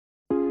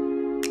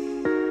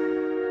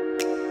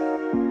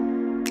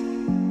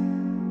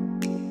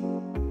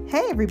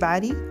Hey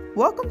everybody,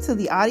 welcome to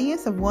the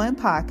Audience of One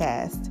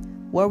podcast,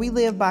 where we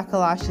live by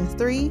Colossians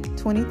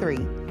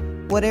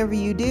 3:23. Whatever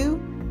you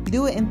do,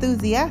 do it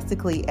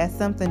enthusiastically as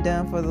something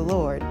done for the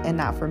Lord and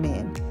not for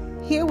men.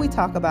 Here we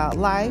talk about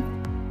life,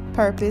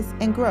 purpose,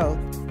 and growth,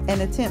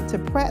 and attempt to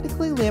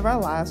practically live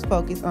our lives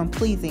focused on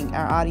pleasing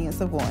our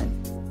audience of one,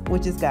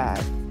 which is God.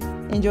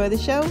 Enjoy the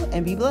show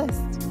and be blessed.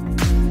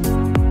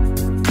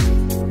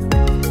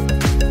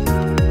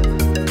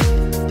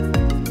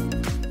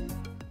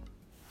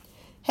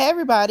 Hey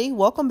everybody,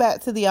 welcome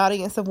back to the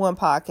Audience of One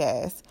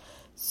podcast.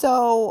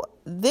 So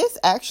this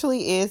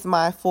actually is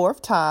my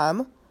fourth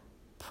time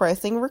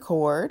pressing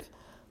record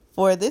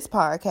for this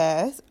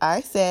podcast.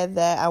 I said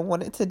that I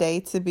wanted today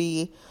to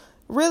be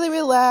really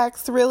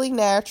relaxed, really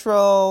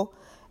natural,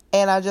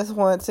 and I just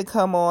wanted to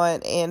come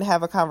on and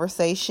have a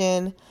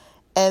conversation.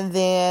 And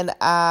then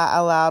I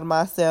allowed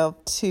myself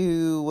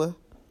to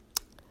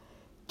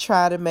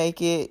try to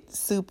make it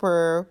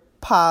super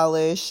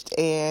polished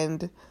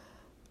and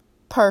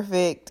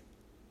perfect,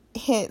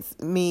 hence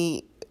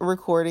me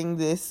recording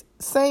this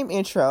same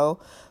intro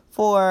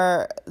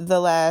for the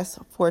last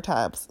 4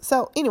 times.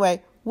 So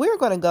anyway, we're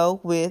going to go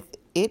with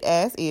it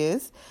as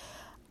is.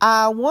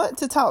 I want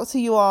to talk to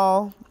you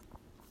all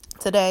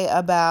today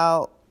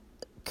about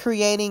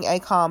creating a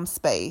calm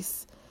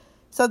space.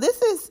 So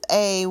this is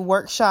a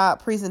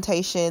workshop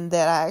presentation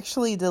that I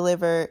actually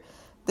delivered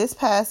this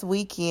past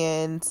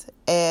weekend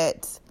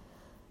at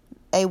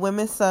a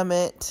women's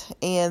summit,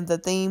 and the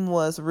theme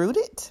was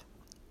Rooted.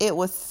 It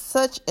was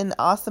such an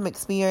awesome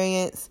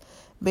experience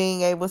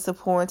being able to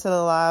pour into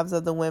the lives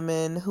of the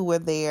women who were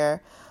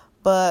there.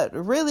 But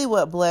really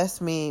what blessed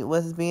me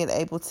was being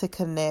able to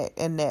connect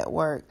and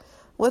network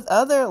with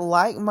other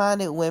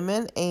like-minded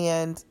women.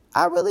 And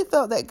I really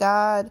felt that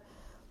God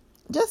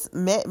just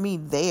met me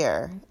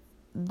there.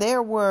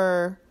 There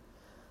were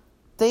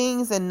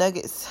things and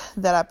nuggets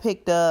that I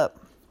picked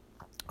up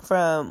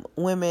from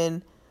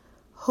women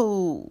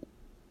who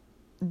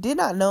did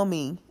not know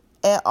me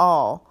at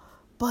all.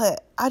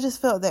 But I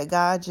just felt that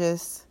God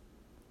just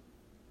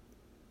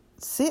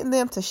sent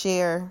them to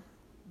share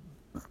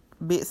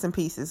bits and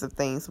pieces of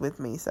things with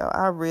me. So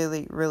I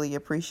really, really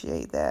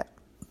appreciate that.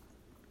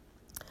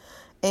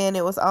 And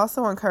it was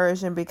also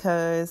encouraging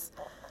because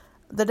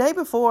the day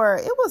before,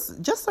 it was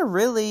just a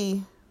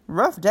really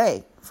rough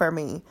day for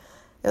me.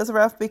 It was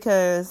rough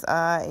because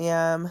I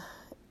am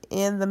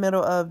in the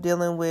middle of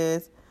dealing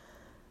with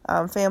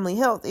family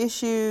health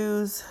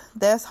issues.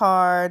 That's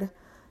hard.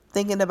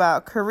 Thinking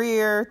about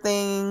career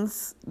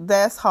things,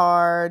 that's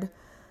hard.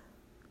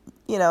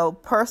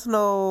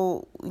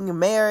 Personal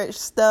marriage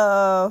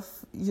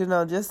stuff,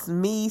 just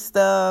me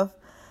stuff.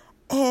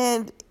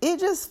 And it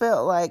just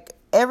felt like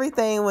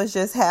everything was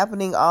just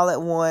happening all at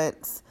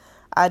once.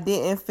 I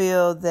didn't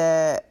feel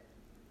that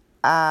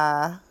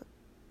I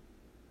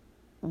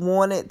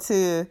wanted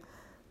to,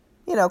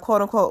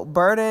 quote unquote,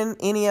 burden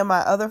any of my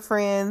other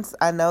friends.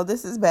 I know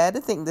this is bad to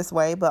think this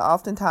way, but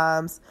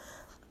oftentimes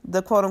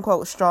the quote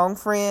unquote strong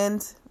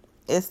friend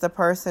is the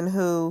person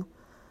who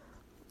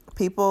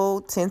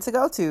people tend to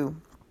go to.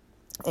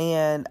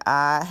 And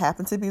I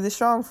happen to be the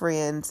strong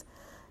friend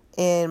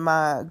in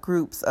my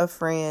groups of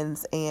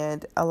friends.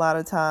 And a lot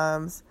of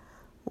times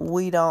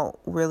we don't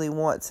really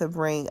want to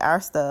bring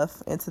our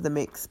stuff into the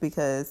mix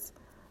because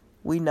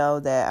we know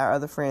that our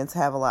other friends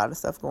have a lot of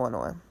stuff going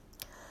on.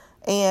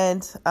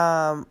 And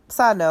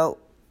side note,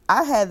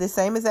 I had the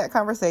same exact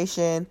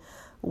conversation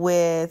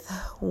with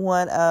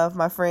one of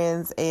my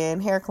friends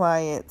and hair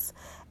clients.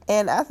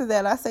 And after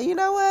that, I said, you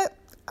know what?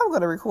 I'm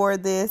going to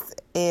record this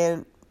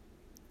and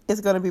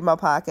it's going to be my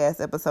podcast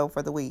episode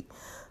for the week.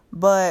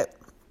 But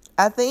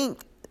I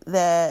think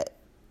that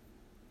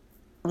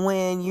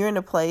when you're in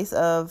a place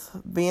of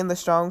being the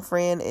strong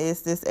friend,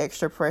 is this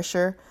extra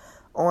pressure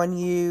on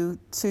you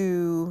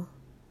to,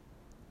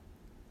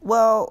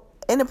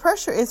 and the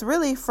pressure is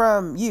really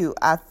from you,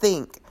 I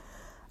think.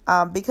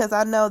 Because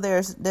I know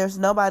there's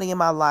nobody in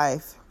my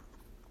life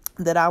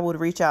that I would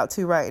reach out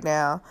to right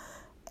now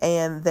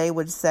and they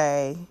would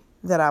say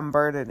that I'm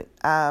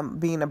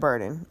being a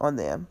burden on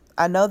them.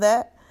 I know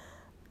that.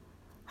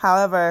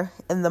 However,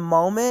 in the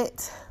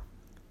moment,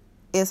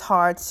 it's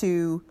hard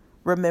to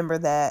remember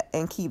that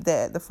and keep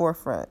that at the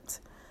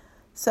forefront.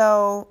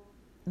 So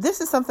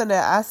this is something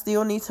that I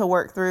still need to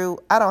work through.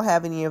 I don't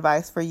have any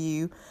advice for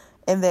you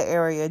in that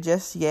area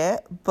just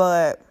yet,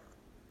 but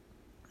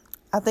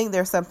I think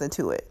there's something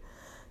to it.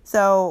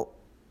 So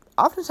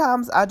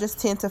oftentimes I just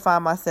tend to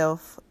find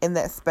myself in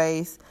that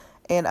space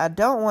and I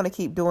don't want to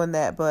keep doing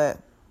that. But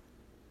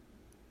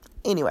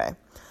anyway,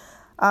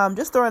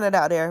 just throwing it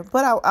out there.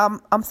 But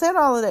I'm saying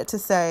all of that to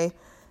say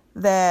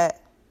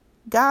that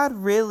God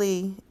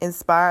really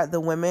inspired the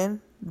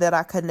women that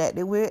I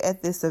connected with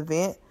at this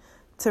event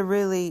to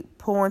really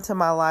pour into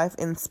my life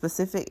in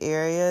specific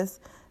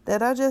areas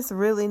that I just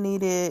really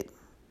needed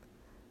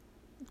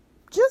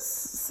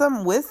just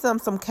some wisdom,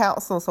 some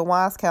counsel, some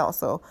wise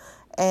counsel.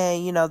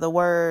 And, the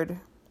word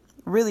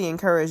really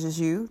encourages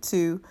you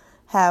to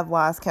have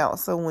wise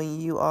counsel when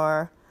you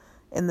are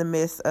in the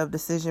midst of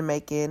decision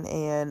making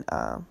and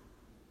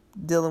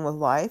dealing with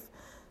life.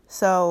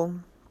 So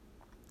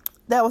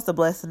that was the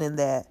blessing in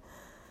that.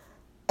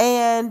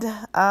 And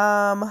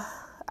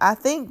I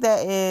think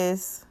that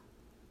is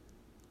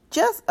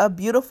just a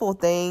beautiful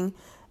thing.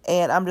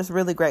 And I'm just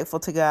really grateful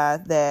to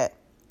God that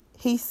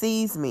he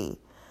sees me.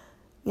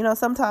 You know,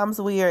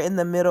 sometimes we are in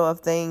the middle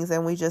of things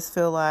and we just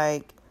feel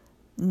like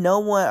no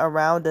one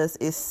around us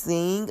is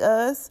seeing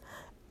us.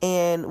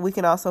 And we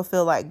can also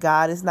feel like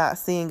God is not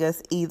seeing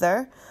us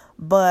either.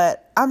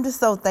 But I'm just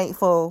so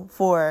thankful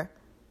for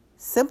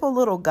simple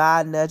little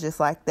God nudges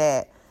like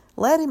that,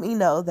 letting me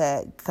know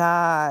that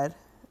God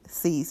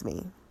sees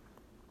me.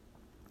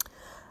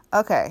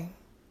 Okay,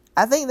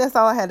 I think that's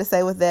all I had to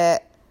say with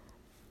that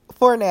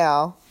for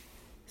now.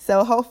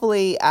 So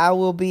hopefully I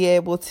will be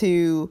able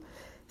to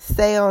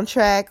stay on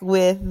track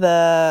with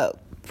the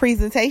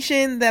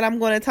presentation that I'm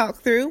going to talk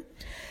through.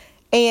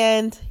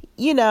 And,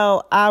 you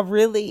know, I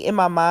really, in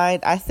my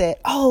mind, I said,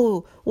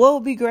 oh, what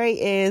would be great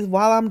is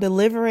while I'm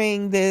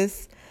delivering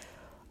this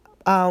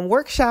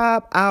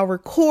workshop, I'll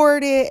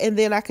record it and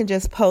then I can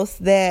just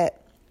post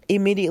that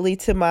immediately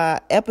to my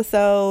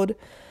episode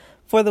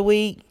for the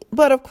week.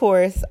 But of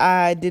course,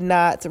 I did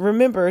not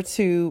remember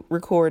to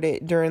record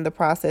it during the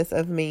process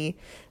of me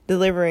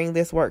delivering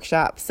this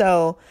workshop.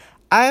 So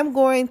I'm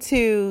going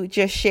to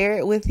just share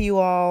it with you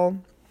all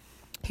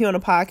here on the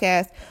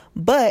podcast.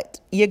 But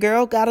your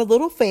girl got a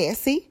little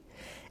fancy.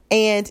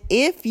 And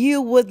if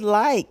you would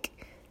like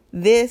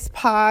this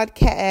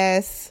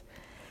podcast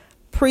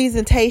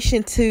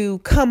presentation to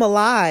come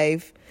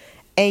alive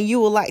and you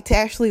would like to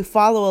actually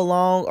follow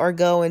along or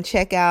go and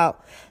check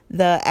out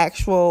the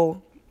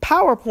actual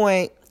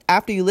PowerPoint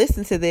after you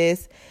listen to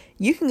this,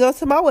 you can go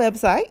to my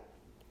website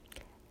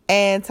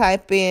and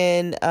type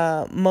in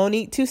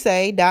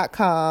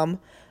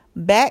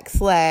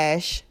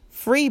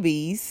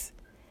MoniqueToussaint.com/freebies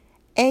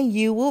and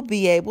you will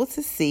be able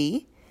to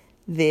see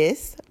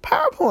this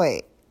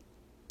PowerPoint.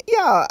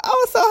 Y'all, I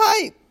was so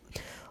hyped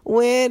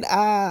when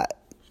I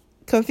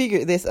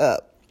configured this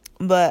up.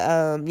 But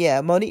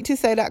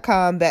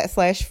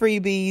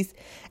MoniqueToussaint.com/freebies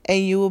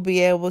and you will be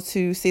able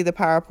to see the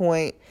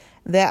PowerPoint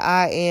that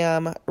I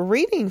am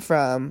reading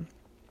from.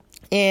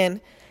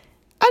 And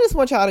I just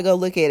want y'all to go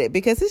look at it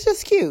because it's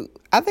just cute.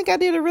 I think I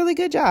did a really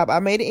good job. I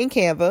made it in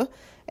Canva.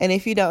 And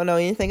if you don't know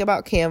anything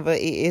about Canva,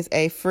 it is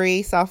a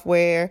free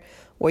software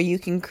where you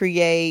can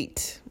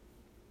create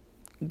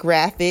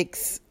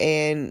graphics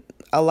and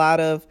a lot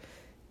of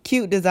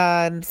cute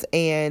designs.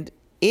 And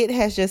it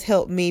has just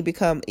helped me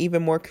become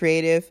even more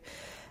creative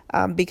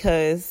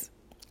because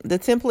the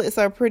templates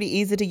are pretty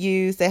easy to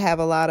use. They have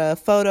a lot of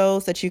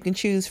photos that you can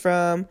choose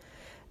from.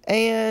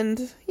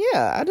 And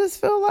yeah, I just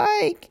feel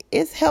like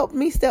it's helped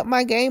me step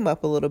my game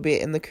up a little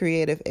bit in the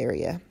creative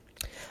area.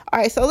 All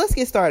right, so let's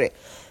get started.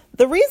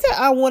 The reason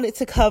I wanted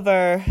to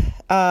cover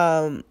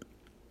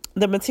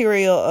the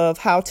material of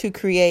how to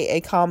create a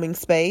calming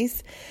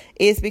space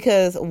is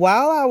because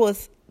while I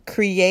was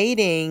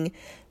creating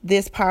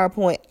this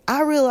PowerPoint,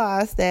 I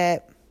realized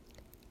that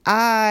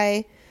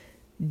I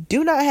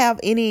do not have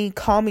any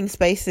calming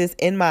spaces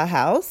in my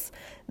house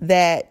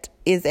that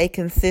is a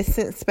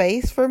consistent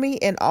space for me.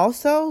 And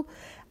also,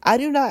 I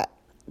do not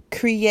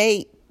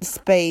create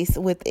space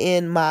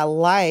within my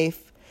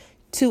life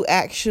to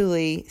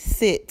actually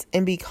sit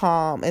and be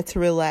calm and to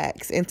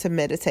relax and to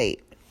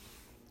meditate.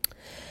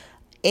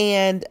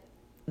 And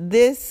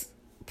this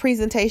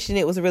presentation,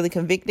 it was really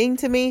convicting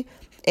to me.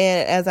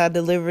 And as I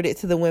delivered it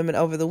to the women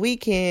over the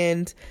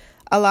weekend,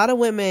 a lot of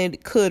women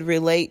could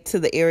relate to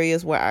the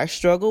areas where I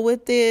struggle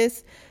with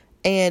this.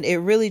 And it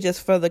really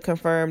just further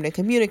confirmed and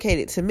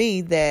communicated to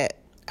me that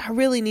I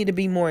really need to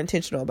be more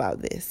intentional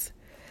about this.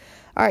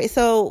 All right,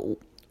 so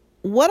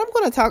what I'm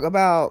going to talk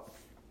about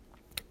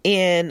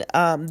in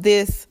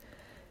this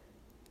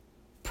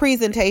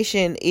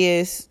presentation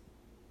is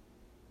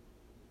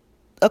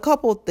a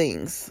couple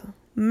things.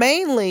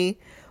 Mainly,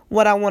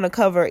 what I want to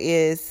cover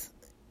is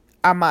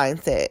our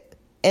mindset.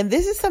 And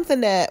this is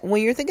something that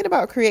when you're thinking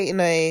about creating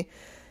a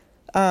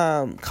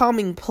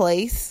calming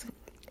place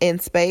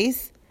and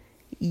space,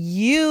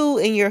 you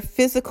and your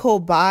physical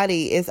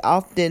body is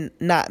often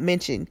not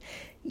mentioned.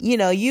 You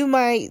know, you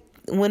might,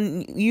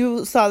 when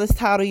you saw this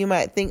title, you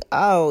might think,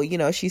 oh, you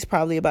know, she's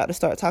probably about to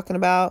start talking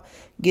about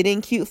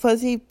getting cute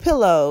fuzzy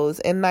pillows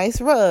and nice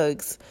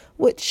rugs,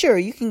 which sure,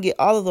 you can get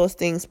all of those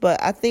things,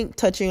 but I think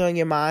touching on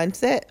your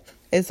mindset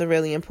is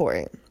really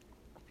important.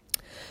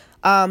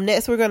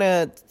 Next, we're going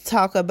to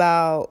talk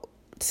about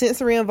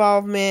sensory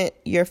involvement,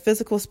 your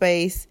physical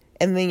space,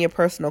 and then your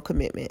personal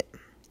commitment.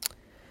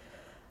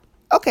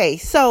 Okay,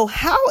 so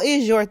how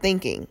is your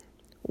thinking?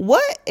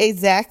 What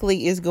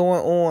exactly is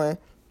going on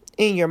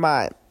in your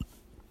mind?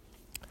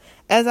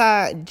 As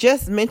I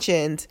just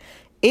mentioned,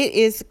 it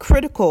is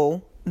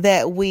critical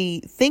that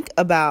we think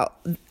about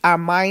our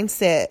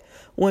mindset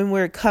when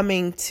we're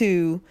coming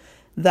to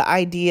the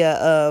idea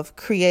of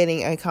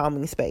creating a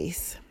calming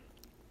space.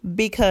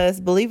 Because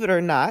believe it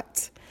or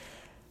not,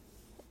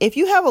 if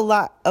you have a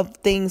lot of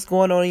things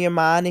going on in your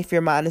mind, if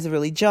your mind is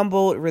really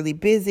jumbled, really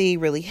busy,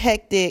 really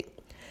hectic,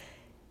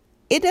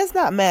 it does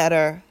not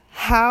matter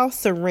how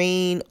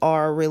serene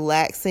or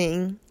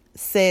relaxing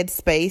said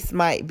space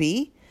might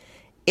be.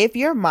 If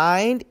your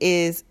mind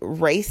is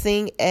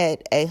racing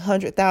at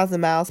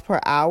 100,000 miles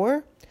per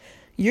hour,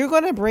 you're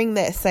going to bring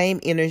that same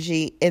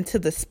energy into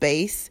the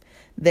space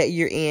that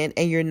you're in,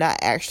 and you're not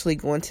actually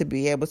going to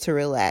be able to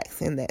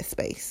relax in that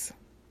space.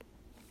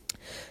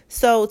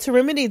 So to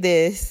remedy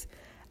this,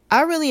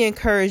 I really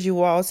encourage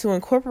you all to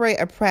incorporate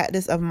a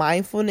practice of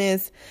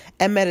mindfulness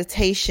and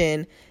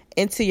meditation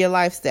into your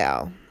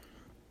lifestyle.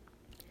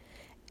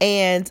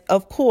 And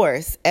of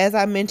course, as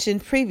I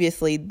mentioned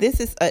previously, this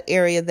is an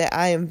area that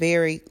I am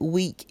very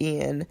weak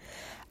in.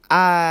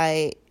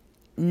 I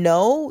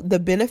know the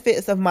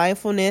benefits of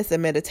mindfulness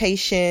and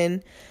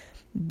meditation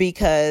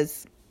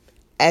because,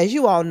 as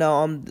you all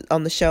know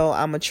on the show,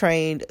 I'm a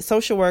trained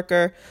social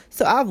worker.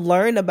 So I've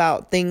learned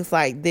about things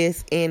like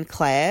this in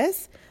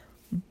class,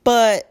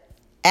 but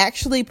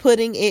actually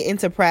putting it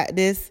into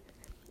practice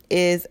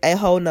is a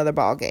whole nother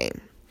ball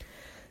game.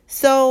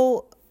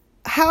 So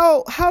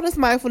how does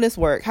mindfulness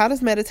work? How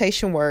does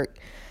meditation work?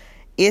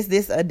 Is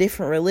this a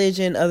different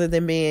religion other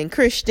than being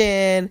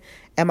Christian?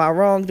 Am I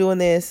wrong doing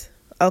this?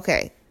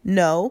 Okay,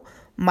 no.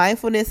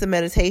 Mindfulness and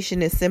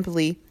meditation is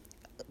simply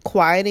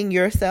quieting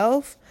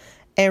yourself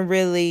and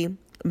really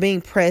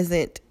being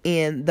present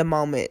in the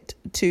moment,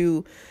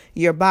 to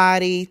your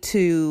body,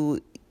 to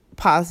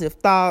positive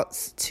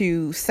thoughts,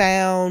 to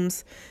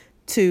sounds,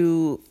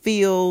 to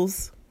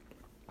feels,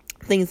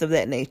 things of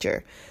that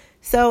nature.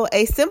 So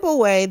a simple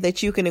way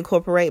that you can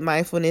incorporate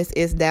mindfulness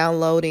is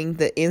downloading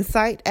the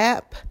Insight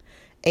app,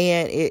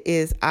 and it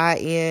is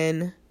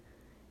INSIGHT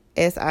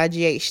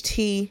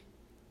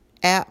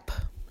app,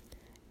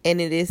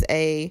 and it is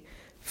a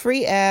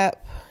free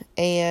app,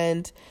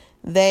 and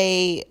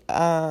they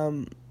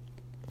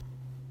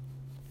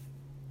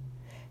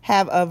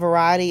have a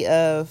variety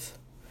of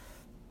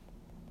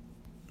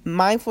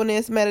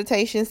mindfulness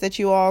meditations that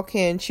you all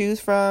can choose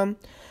from.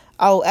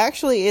 Oh,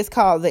 actually, it's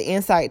called the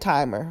Insight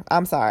Timer.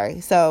 I'm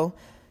sorry. So,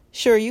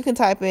 sure, you can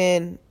type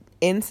in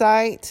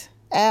Insight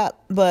app,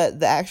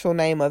 but the actual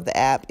name of the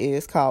app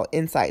is called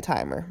Insight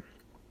Timer.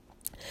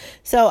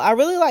 So, I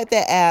really like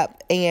that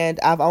app, and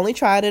I've only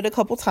tried it a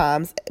couple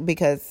times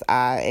because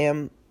I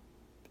am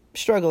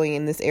struggling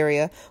in this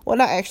area. Well,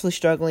 not actually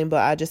struggling,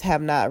 but I just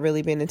have not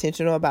really been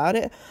intentional about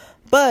it.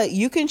 But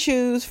you can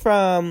choose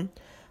from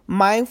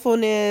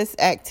mindfulness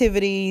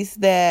activities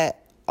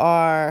that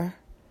are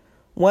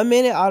 1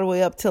 minute all the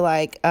way up to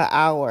like an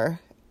hour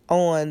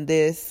on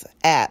this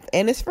app,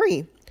 and it's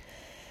free.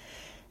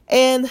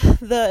 And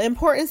the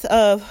importance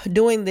of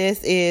doing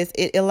this is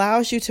it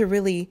allows you to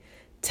really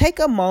take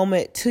a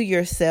moment to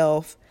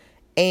yourself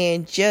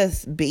and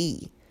just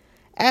be.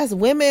 As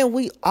women,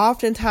 we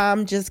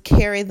oftentimes just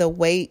carry the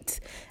weight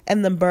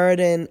and the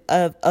burden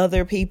of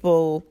other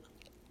people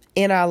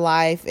in our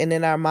life and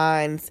in our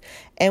minds,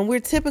 and we're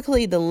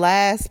typically the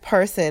last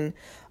person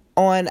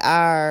on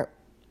our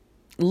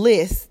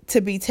list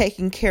to be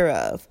taken care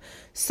of.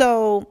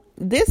 So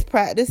this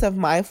practice of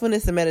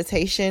mindfulness and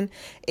meditation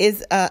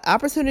is an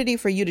opportunity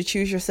for you to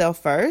choose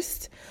yourself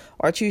first,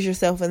 or choose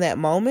yourself in that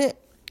moment,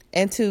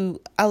 and to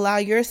allow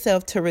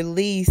yourself to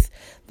release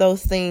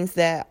those things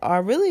that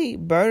are really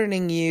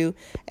burdening you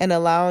and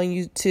allowing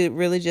you to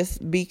really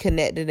just be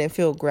connected and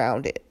feel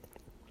grounded.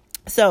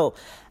 So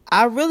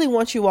I really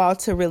want you all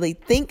to really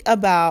think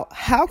about,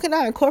 how can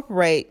I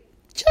incorporate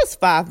just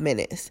 5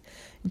 minutes?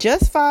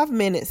 Just 5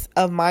 minutes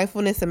of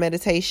mindfulness and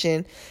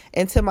meditation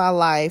into my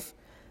life,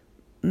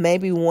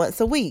 maybe once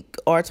a week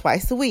or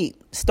twice a week.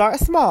 Start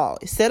small.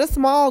 Set a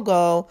small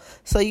goal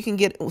so you can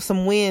get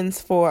some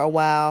wins for a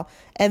while,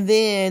 and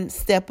then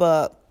step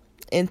up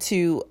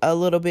into a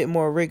little bit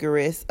more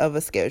rigorous of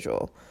a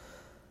schedule.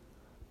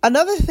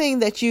 Another thing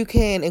that you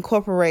can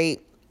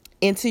incorporate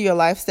into your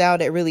lifestyle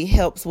that really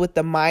helps with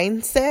the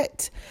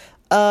mindset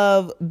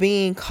of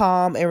being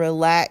calm and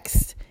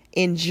relaxed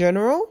in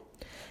general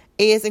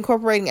is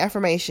incorporating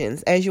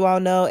affirmations. As you all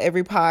know,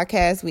 every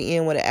podcast we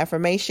end with an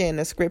affirmation and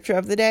a scripture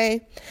of the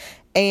day.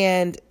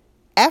 And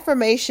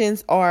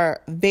affirmations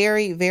are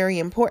very, very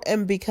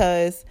important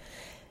because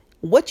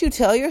what you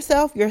tell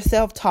yourself, your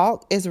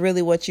self-talk, is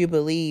really what you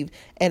believe,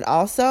 and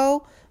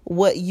also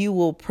what you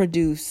will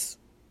produce.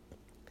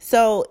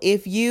 So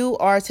if you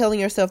are telling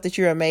yourself that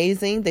you're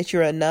amazing, that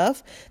you're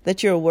enough,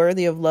 that you're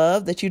worthy of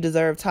love, that you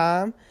deserve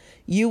time,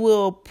 you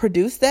will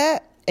produce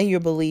that and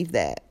you'll believe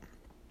that.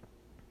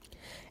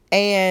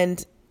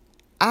 And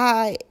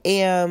I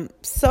am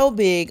so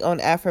big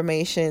on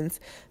affirmations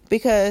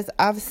because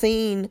I've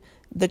seen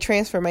the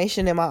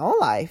transformation in my own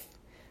life.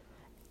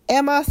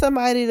 Am I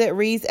somebody that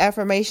reads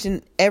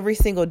affirmation every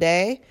single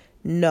day?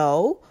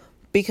 No,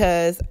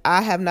 because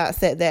I have not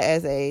set that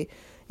as a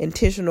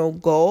intentional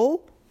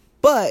goal.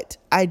 But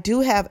I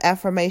do have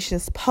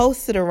affirmations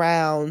posted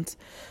around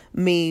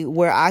me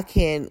where I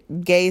can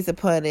gaze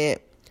upon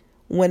it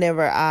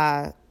whenever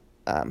I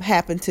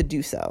happen to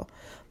do so.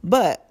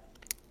 But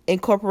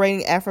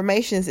incorporating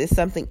affirmations is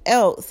something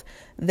else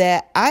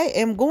that I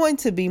am going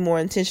to be more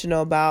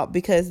intentional about,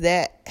 because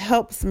that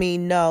helps me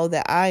know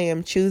that I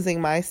am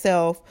choosing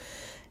myself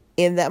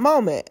in that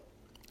moment.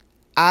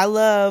 I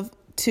love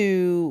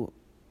to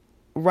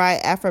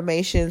write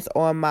affirmations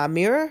on my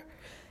mirror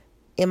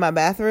in my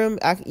bathroom.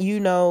 You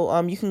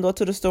can go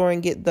to the store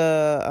and get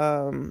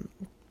the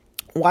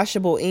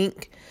washable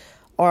ink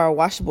or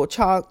washable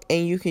chalk,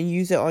 and you can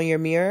use it on your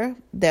mirror.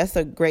 That's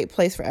a great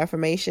place for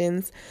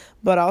affirmations.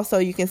 But also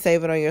you can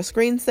save it on your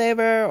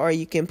screensaver, or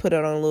you can put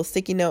it on a little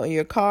sticky note in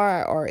your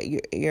car or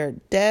your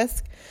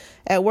desk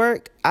at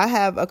work. I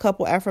have a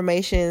couple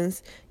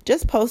affirmations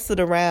just posted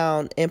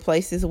around in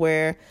places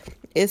where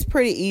it's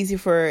pretty easy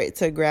for it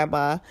to grab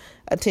my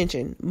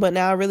attention. But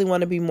now I really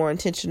want to be more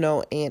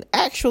intentional and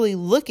actually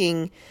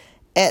looking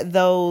at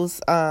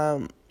those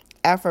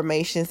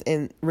affirmations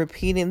and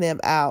repeating them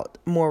out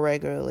more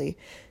regularly.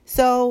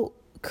 So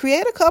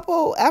create a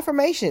couple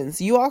affirmations.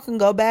 You all can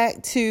go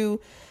back to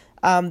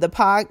some of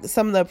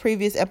the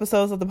previous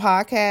episodes of the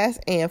podcast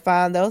and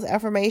find those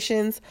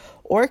affirmations,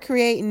 or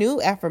create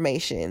new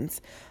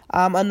affirmations.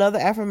 Another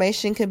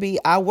affirmation could be,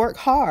 I work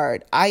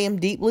hard. I am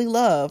deeply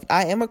loved.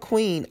 I am a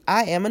queen.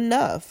 I am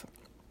enough.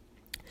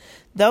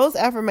 Those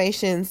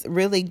affirmations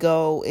really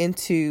go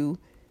into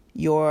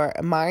your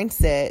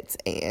mindset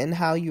and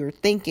how you're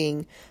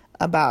thinking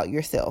about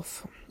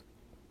yourself.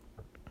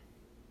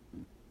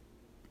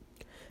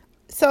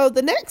 So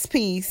the next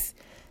piece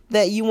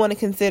that you want to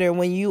consider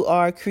when you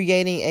are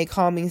creating a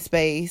calming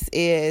space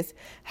is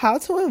how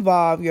to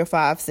involve your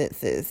 5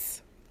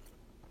 senses.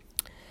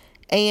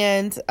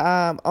 And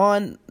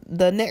on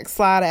the next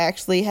slide, I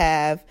actually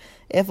have,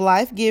 if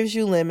life gives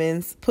you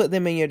lemons, put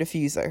them in your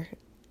diffuser.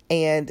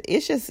 And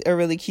it's just a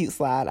really cute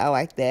slide. I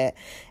like that.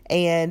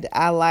 And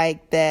I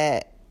like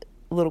that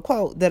little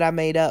quote that I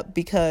made up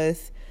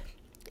because,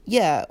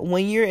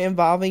 when you're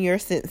involving your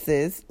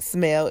senses,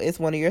 smell is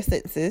one of your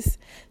senses.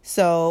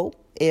 So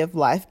if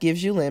life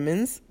gives you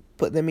lemons,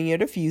 put them in your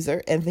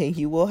diffuser, and then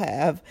you will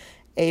have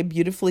a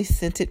beautifully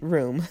scented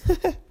room.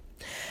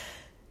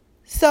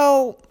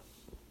 So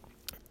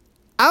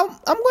I'm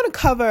going to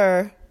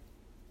cover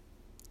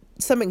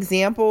some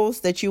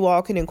examples that you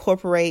all can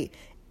incorporate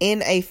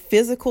in a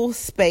physical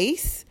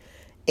space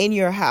in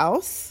your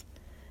house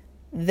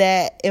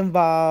that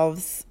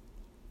involves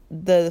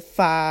the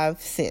 5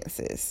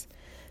 senses.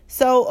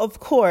 So, of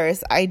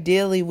course,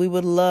 ideally, we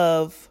would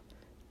love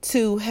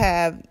to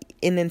have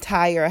an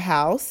entire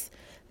house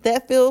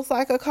that feels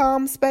like a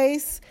calm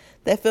space,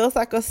 that feels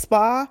like a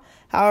spa.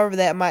 However,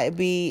 that might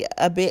be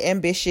a bit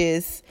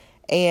ambitious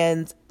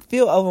and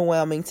feel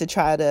overwhelming to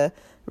try to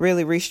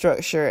really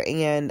restructure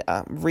and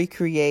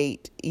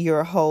recreate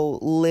your whole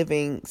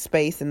living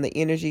space and the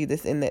energy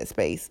that's in that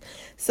space.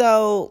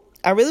 So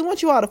I really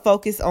want you all to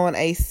focus on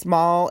a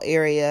small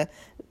area.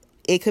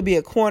 It could be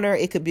a corner,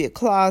 it could be a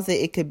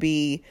closet, it could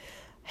be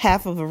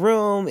half of a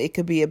room, it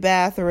could be a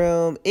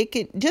bathroom, it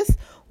could just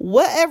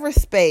whatever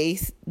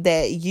space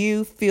that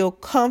you feel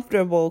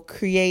comfortable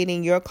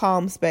creating your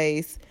calm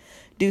space,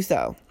 do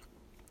so.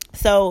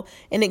 So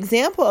an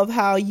example of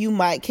how you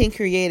can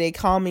create a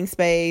calming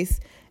space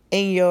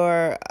in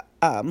your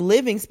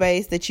living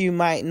space that you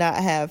might not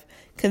have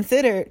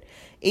considered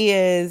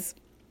is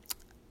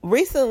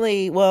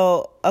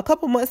a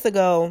couple months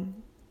ago,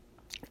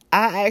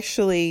 I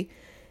actually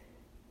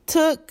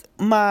took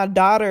my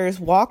daughter's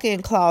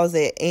walk-in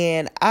closet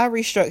and I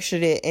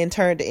restructured it and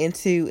turned it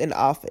into an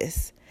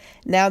office.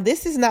 Now,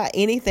 this is not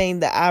anything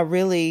that I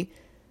really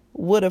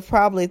would have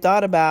probably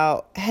thought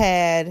about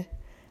had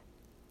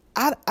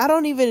I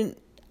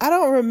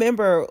don't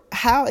remember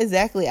how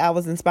exactly I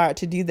was inspired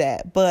to do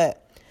that,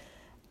 but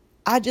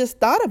I just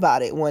thought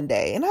about it one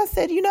day and I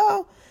said,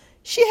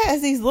 she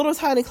has these little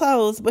tiny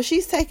clothes, but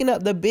she's taking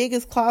up the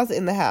biggest closet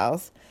in the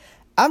house.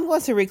 I'm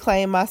going to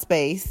reclaim my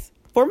space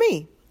for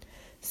me.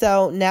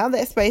 So now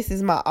that space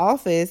is my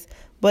office,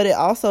 but it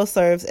also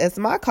serves as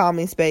my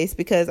calming space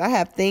because I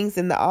have things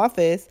in the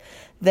office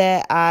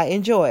that I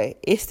enjoy.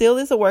 It still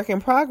is a work in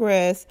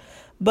progress,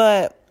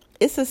 but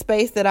it's a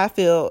space that I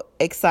feel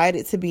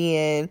excited to be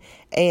in,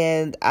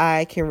 and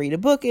I can read a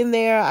book in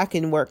there. I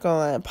can work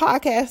on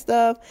podcast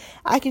stuff.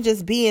 I can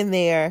just be in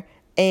there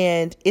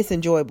and it's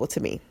enjoyable to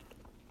me.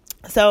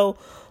 So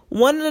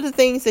one of the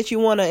things that you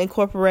want to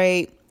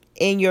incorporate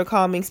in your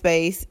calming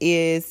space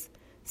is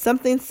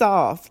something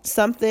soft,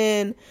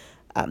 something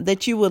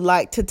that you would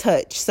like to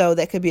touch. So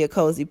that could be a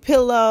cozy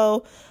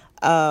pillow,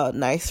 a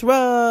nice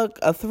rug,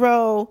 a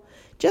throw,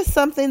 just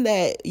something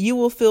that you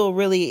will feel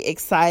really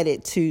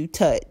excited to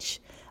touch.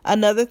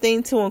 Another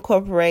thing to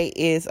incorporate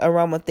is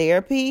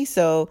aromatherapy.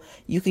 So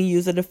you can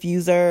use a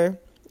diffuser,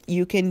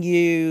 you can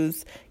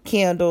use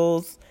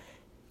candles,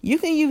 you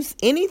can use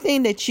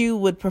anything that you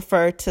would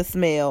prefer to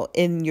smell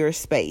in your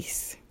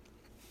space.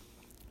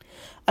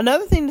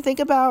 Another thing to think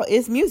about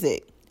is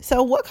music.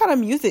 So what kind of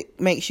music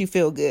makes you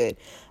feel good?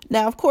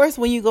 Now, of course,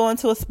 when you go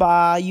into a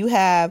spa, you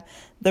have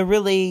the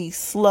really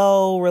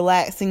slow,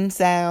 relaxing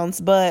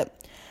sounds. But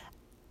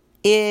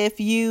if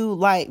you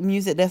like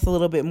music that's a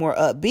little bit more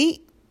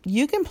upbeat,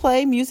 you can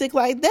play music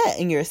like that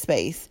in your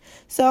space.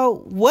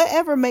 So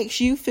whatever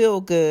makes you feel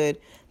good,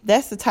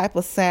 that's the type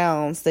of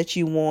sounds that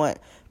you want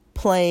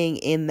playing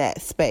in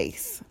that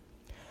space.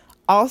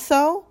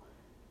 Also,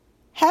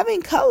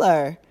 having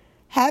color,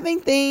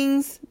 having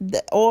things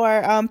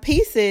or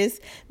pieces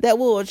that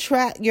will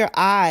attract your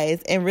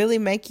eyes and really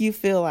make you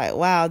feel like,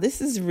 wow, this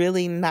is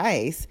really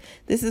nice.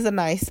 This is a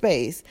nice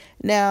space.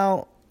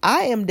 Now,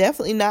 I am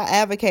definitely not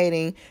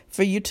advocating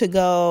for you to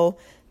go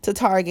to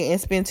Target and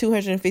spend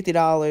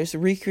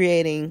 $250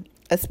 recreating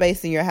a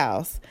space in your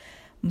house.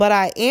 But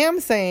I am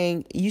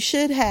saying you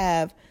should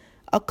have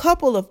a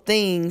couple of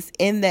things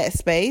in that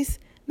space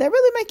that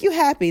really make you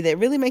happy, that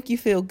really make you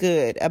feel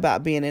good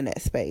about being in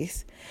that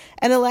space.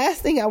 And the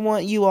last thing I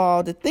want you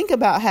all to think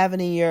about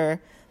having in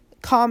your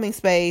calming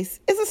space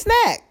is a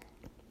snack.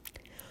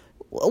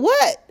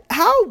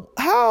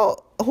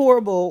 How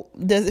horrible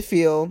does it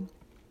feel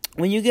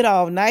when you get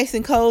all nice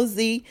and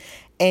cozy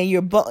and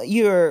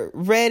you're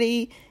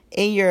ready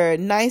in your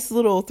nice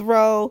little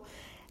throw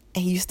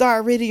and you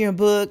start reading your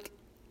book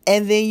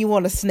and then you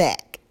want a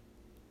snack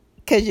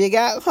because you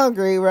got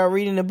hungry while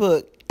reading the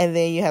book, and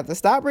then you have to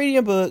stop reading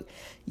your book.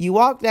 You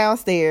walk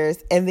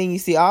downstairs and then you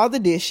see all the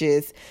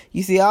dishes,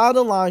 you see all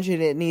the laundry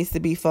that needs to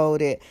be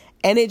folded,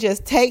 and it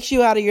just takes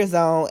you out of your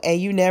zone and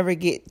you never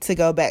get to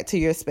go back to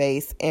your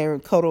space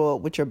and cuddle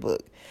up with your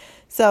book.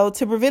 So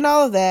to prevent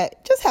all of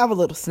that, just have a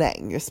little snack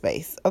in your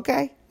space,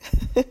 okay?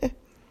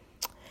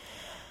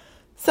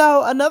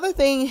 So another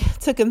thing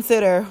to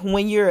consider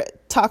when you're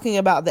talking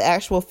about the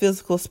actual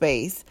physical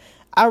space,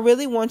 I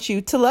really want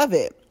you to love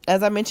it.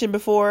 As I mentioned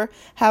before,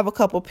 have a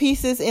couple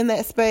pieces in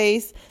that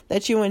space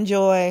that you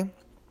enjoy,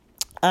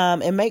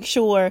 and make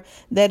sure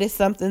that it's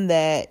something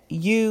that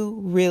you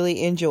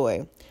really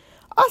enjoy.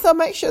 Also,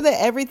 make sure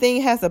that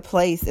everything has a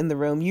place in the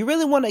room. You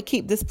really want to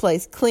keep this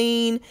place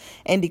clean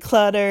and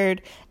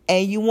decluttered,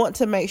 and you want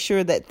to make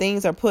sure that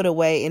things are put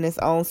away in its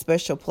own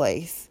special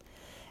place.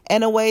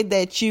 And a way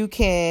that you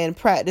can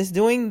practice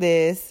doing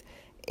this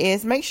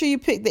is make sure you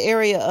pick the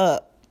area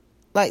up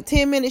like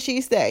 10 minutes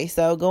each day.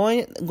 So go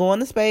in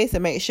the space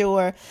and make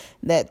sure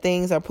that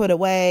things are put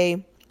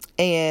away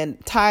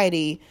and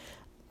tidy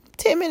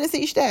 10 minutes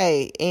each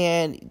day.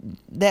 And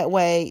that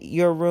way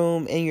your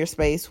room and your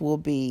space will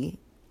be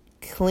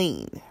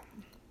clean.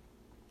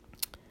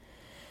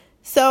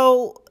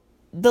 So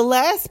the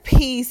last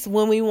piece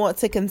when we want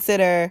to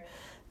consider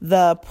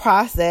the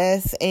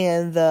process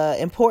and the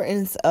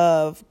importance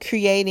of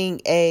creating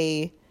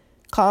a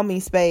calming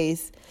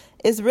space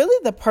is really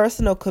the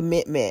personal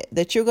commitment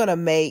that you're going to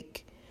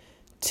make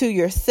to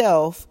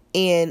yourself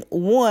in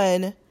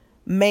 1,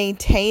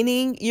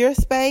 maintaining your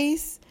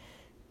space,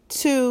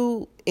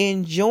 2,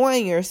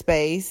 enjoying your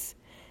space,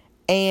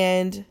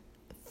 and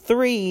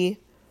 3,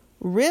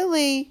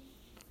 really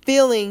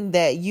feeling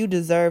that you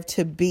deserve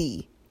to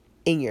be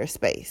in your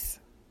space.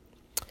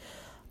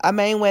 A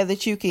main way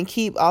that you can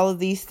keep all of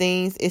these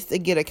things is to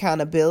get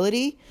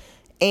accountability.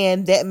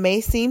 And that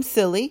may seem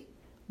silly,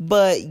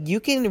 but you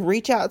can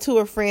reach out to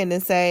a friend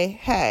and say,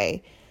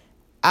 hey,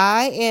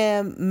 I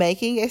am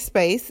making a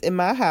space in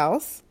my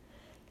house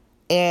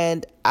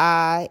and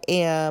I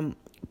am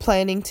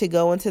planning to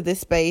go into this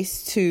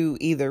space to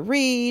either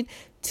read,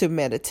 to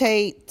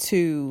meditate,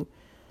 to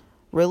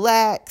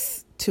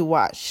relax, to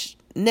watch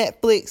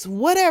Netflix,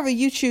 whatever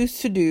you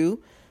choose to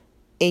do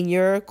in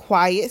your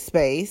quiet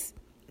space.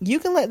 You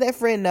can let that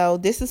friend know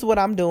this is what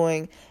I'm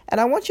doing,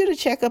 and I want you to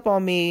check up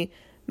on me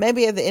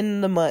maybe at the end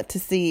of the month to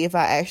see if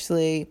I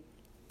actually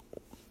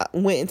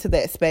went into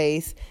that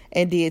space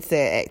and did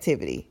said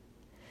activity.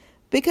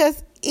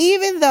 Because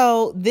even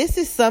though this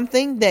is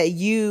something that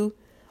you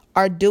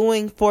are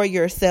doing for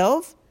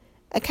yourself,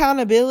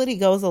 accountability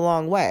goes a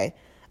long way.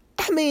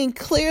 I mean,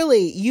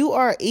 clearly you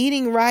are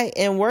eating right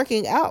and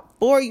working out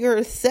for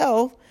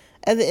yourself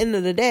at the end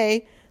of the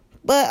day,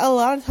 but a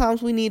lot of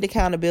times we need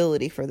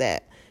accountability for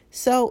that.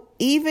 So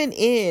even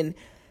in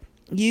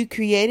you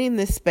creating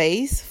the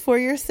space for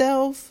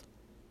yourself,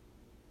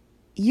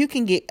 you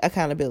can get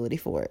accountability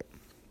for it.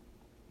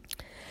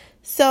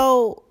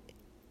 So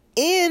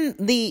in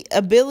the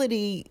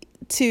ability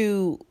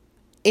to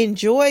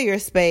enjoy your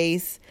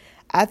space,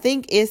 I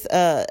think it's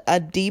a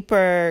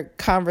deeper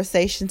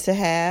conversation to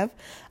have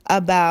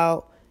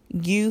about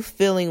you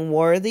feeling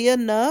worthy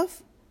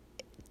enough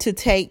to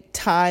take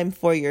time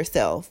for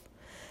yourself.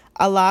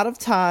 A lot of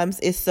times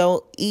it's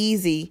so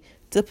easy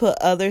to put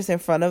others in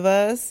front of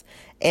us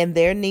and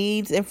their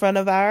needs in front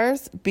of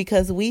ours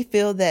because we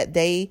feel that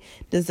they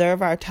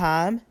deserve our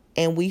time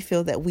and we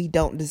feel that we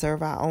don't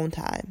deserve our own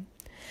time.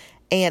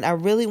 And I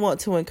really want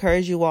to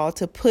encourage you all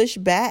to push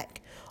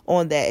back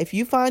on that. If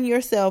you find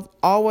yourself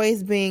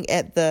always being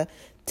at the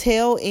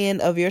tail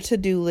end of your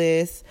to-do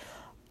list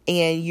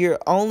and you're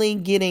only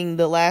getting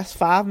the last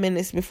 5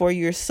 minutes before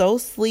you're so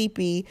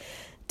sleepy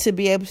to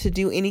be able to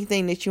do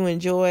anything that you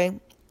enjoy,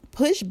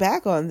 push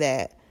back on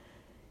that.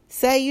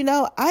 Say,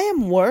 I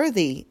am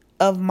worthy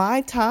of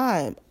my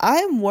time. I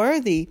am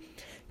worthy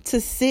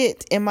to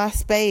sit in my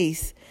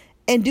space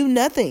and do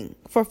nothing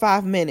for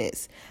 5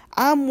 minutes.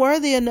 I'm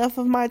worthy enough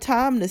of my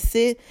time to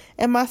sit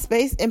in my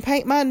space and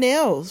paint my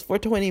nails for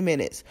 20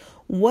 minutes.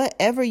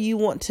 Whatever you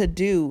want to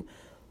do,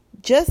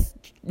 just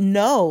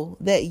know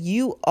that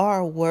you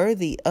are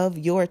worthy of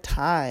your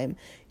time.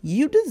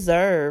 You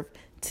deserve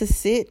to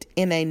sit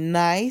in a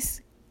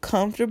nice,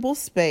 comfortable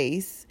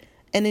space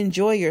and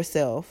enjoy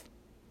yourself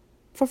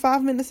for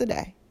 5 minutes a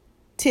day,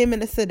 10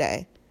 minutes a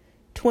day,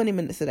 20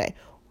 minutes a day.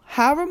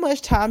 However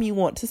much time you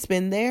want to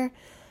spend there,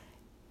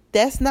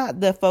 that's not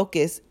the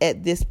focus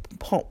at this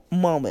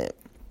moment.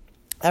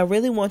 I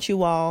really want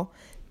you all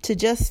to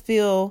just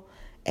feel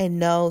and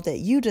know that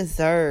you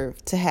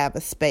deserve to have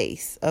a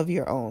space of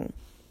your own.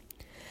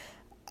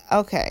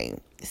 Okay,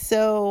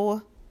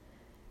 so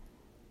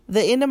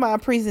the end of my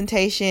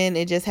presentation,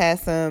 it just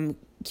has some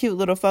cute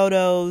little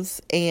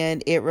photos,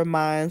 and it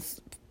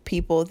reminds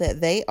people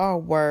that they are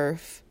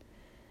worth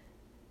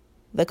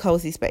the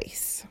cozy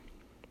space.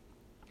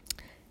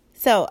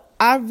 So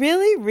I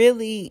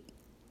really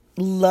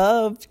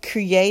loved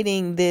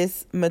creating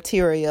this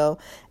material.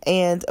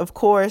 And of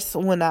course,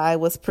 when I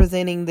was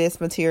presenting this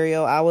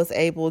material, I was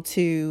able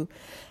to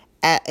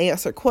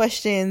answer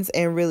questions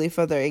and really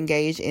further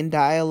engage in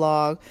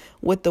dialogue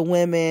with the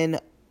women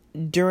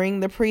during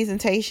the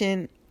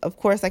presentation. Of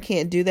course, I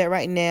can't do that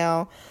right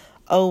now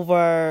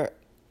over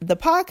the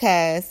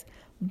podcast,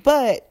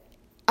 but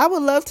I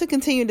would love to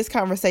continue this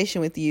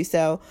conversation with you.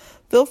 So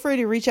feel free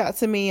to reach out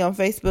to me on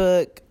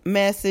Facebook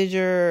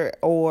Messenger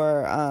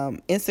or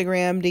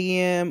Instagram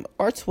DM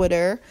or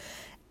Twitter,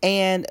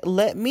 and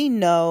let me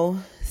know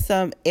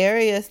some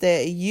areas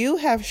that you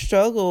have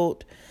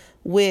struggled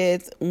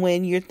with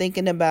when you're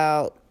thinking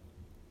about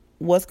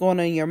what's going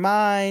on in your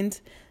mind.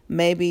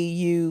 Maybe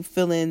you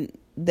feeling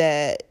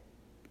that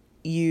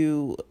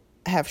you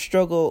have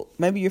struggled.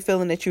 Maybe you're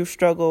feeling that you've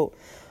struggled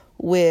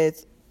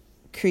with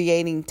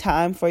creating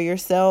time for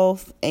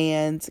yourself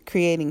and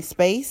creating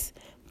space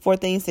for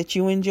things that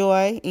you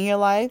enjoy in your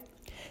life.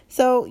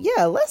 So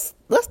yeah, let's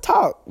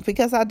talk,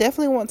 because I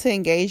definitely want to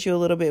engage you a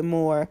little bit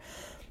more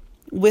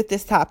with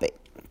this topic.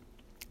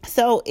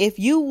 So if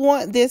you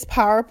want this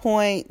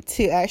PowerPoint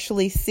to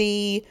actually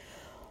see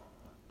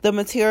the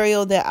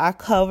material that I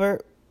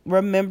covered,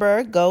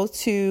 remember, go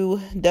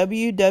to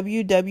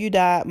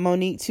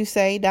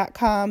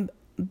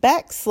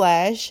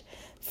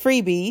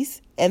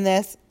www.moniquetoucet.com/freebies, and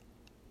that's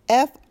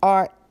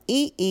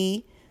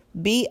FREEBIES,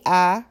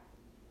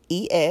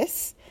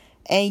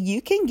 and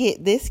you can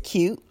get this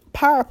cute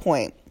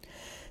PowerPoint.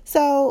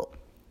 So,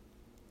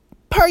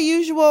 per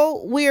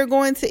usual, we are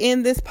going to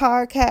end this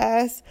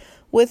podcast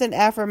with an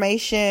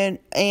affirmation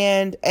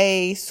and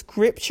a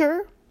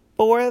scripture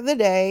for the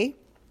day.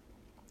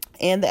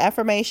 And the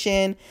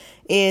affirmation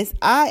is,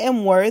 I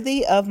am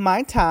worthy of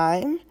my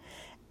time.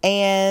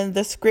 And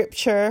the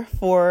scripture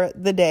for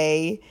the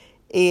day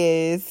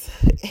is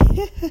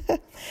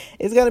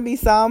it's going to be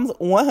Psalms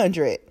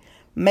 100.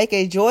 Make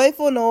a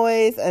joyful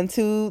noise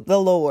unto the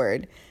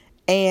Lord.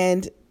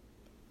 And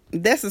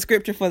that's the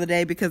scripture for the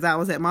day, because I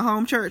was at my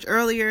home church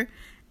earlier,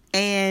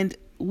 and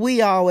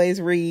we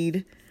always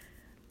read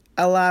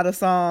a lot of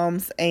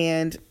Psalms,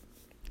 and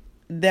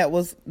that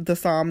was the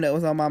Psalm that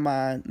was on my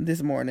mind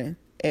this morning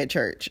at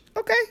church.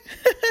 Okay.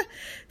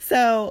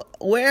 So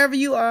wherever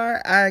you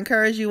are, I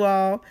encourage you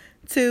all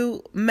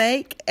to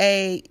make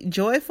a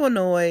joyful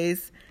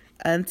noise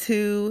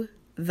unto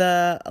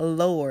the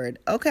Lord.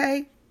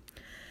 Okay.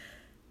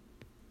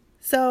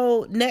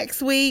 So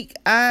next week,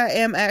 I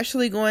am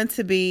actually going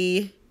to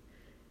be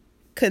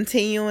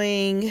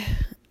continuing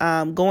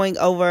going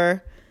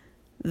over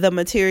the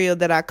material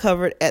that I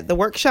covered at the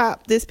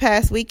workshop this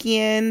past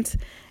weekend.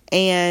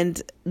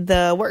 And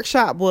the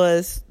workshop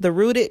was the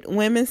Rooted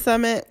Women's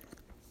Summit,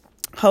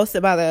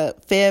 hosted by the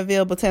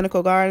Fayetteville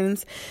Botanical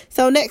Gardens.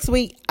 So next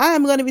week,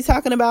 I'm going to be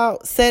talking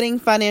about setting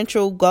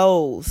financial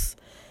goals.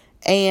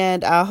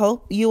 And I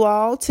hope you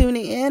all tune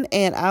in,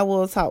 and I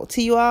will talk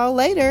to you all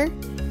later.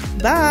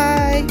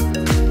 Bye.